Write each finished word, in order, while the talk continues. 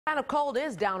Kind of cold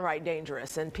is downright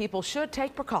dangerous, and people should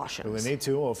take precautions. They need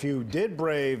to. A few did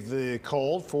brave the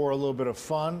cold for a little bit of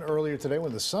fun earlier today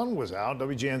when the sun was out.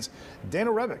 WGN's Dana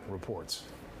Rebick reports.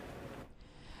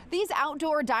 These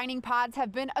outdoor dining pods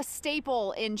have been a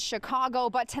staple in Chicago,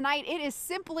 but tonight it is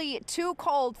simply too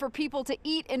cold for people to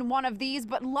eat in one of these.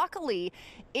 But luckily,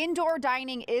 indoor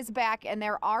dining is back, and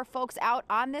there are folks out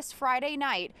on this Friday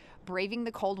night braving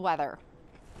the cold weather.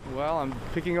 Well, I'm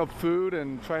picking up food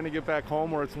and trying to get back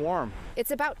home where it's warm. It's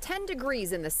about 10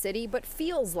 degrees in the city, but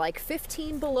feels like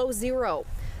 15 below zero.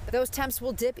 Those temps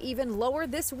will dip even lower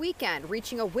this weekend,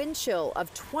 reaching a wind chill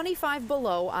of 25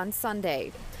 below on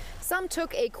Sunday. Some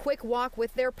took a quick walk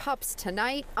with their pups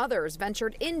tonight. Others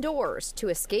ventured indoors to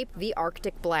escape the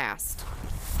Arctic blast.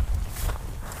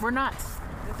 We're nuts.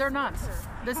 They're nuts.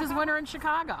 This is winter in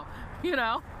Chicago, you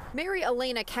know. Mary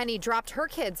Elena Kenny dropped her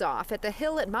kids off at the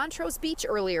hill at Montrose Beach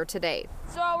earlier today.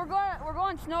 So we're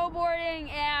going snowboarding,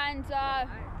 and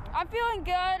I'm feeling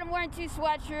good. I'm wearing 2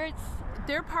 sweatshirts.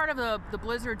 They're part of the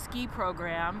Blizzard ski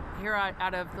program here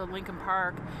out of the Lincoln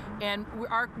Park, and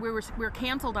we were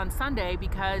canceled on Sunday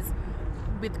because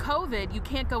with COVID you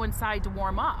can't go inside to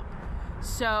warm up.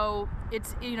 So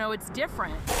it's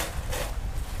different.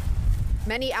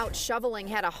 Many out shoveling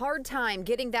had a hard time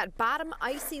getting that bottom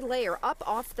icy layer up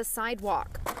off the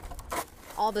sidewalk.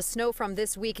 All the snow from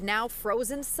this week now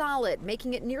frozen solid,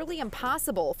 making it nearly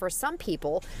impossible for some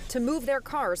people to move their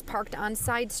cars parked on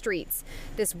side streets.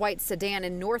 This white sedan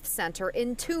in North Center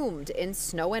entombed in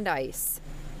snow and ice.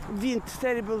 Wind,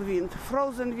 terrible wind,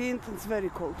 frozen wind, it's very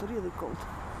cold, really cold.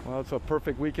 Well, it's a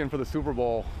perfect weekend for the Super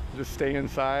Bowl. Just stay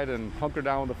inside and hunker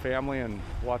down with the family and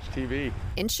watch TV.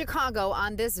 In Chicago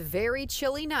on this very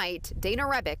chilly night, Dana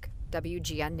Rebick,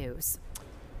 WGN News.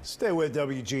 Stay with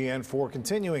WGN for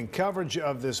continuing coverage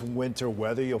of this winter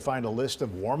weather. You'll find a list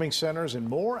of warming centers and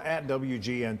more at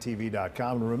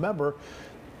WGNTV.com. And remember,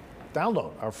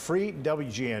 download our free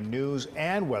WGN News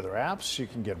and weather apps. You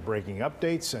can get breaking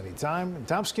updates anytime. And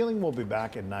Tom Skilling will be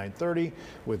back at 9:30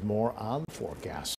 with more on the forecast.